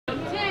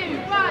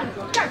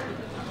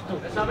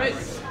Come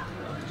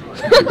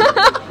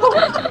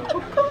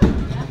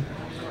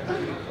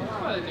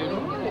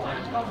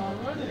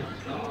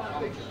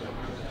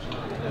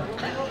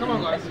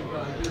on, guys.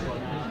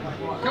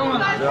 Come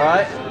on. Is it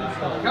alright?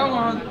 Come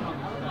on.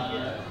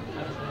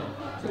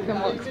 Look at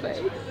Mark's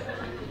face.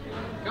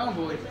 Come on,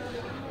 boys.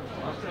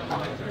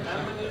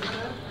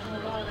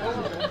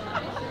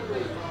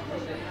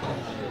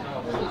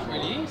 It's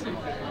really easy.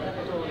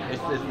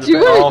 It's the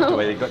bit after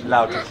where they got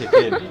allowed to kick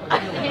in.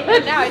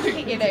 Now it's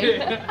kicking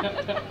in.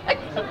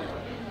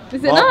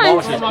 Is it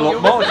Mark's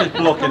nice? just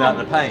blocking out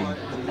the pain.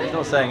 He's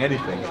not saying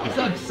anything. It's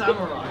like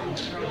samurai.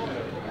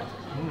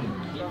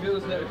 He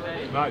feels no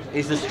pain. Nice.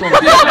 He's a strong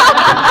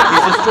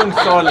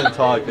silent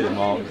tiger,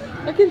 Mark.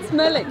 I can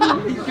smell it.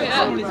 He's got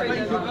someone in his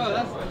face as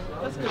well.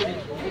 That's good.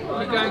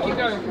 Keep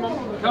going, come on.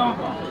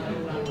 Come on.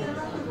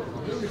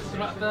 It's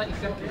about 30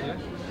 seconds, yeah?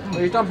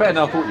 Well, you've done better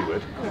than I thought you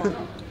would.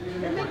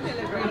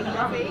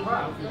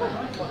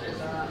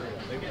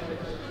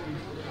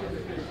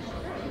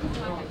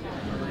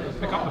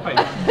 Pick up the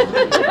pace.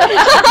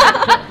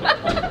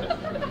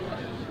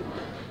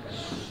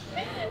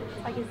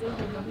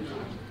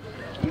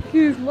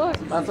 Who's Mark?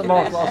 That's the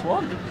Mark's last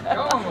one.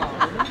 Come on,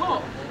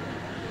 Mark.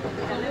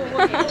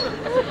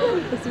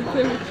 This is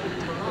him.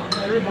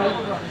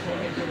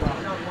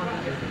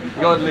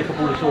 You gotta lick up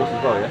all the sauce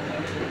as well, yeah?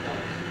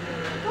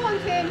 Come on,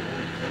 Tim.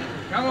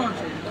 Come on,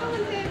 Tim. Come on,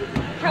 Tim.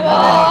 Come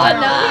on!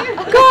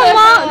 Go on,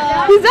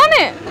 Mark! He's done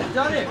it!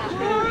 Done it.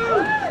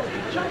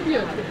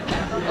 Champion.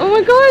 Oh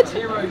my god!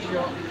 Hero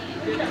shot.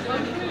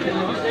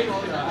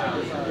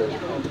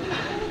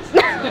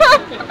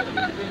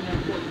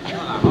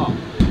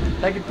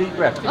 Take a deep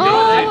breath.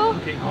 Oh.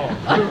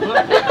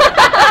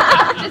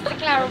 Just to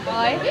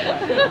clarify.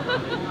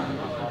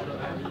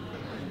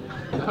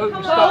 Hope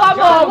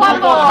One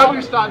more. I hope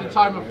you started the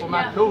timer for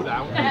my cool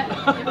down.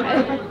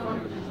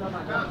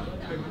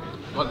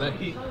 Well, the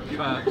heat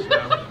burns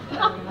now.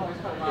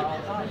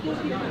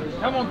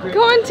 Come on, Chris.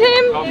 Go on,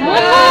 Tim! Come on.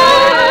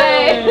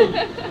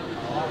 Yay.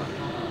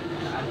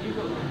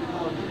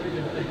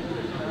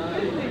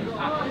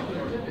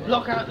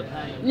 Block out the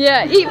pain.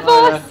 Yeah, eat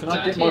fast! Can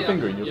I dip my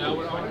finger in your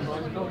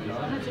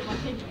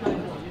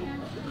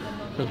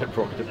food?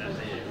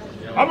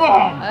 Come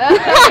on!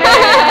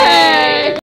 Hey.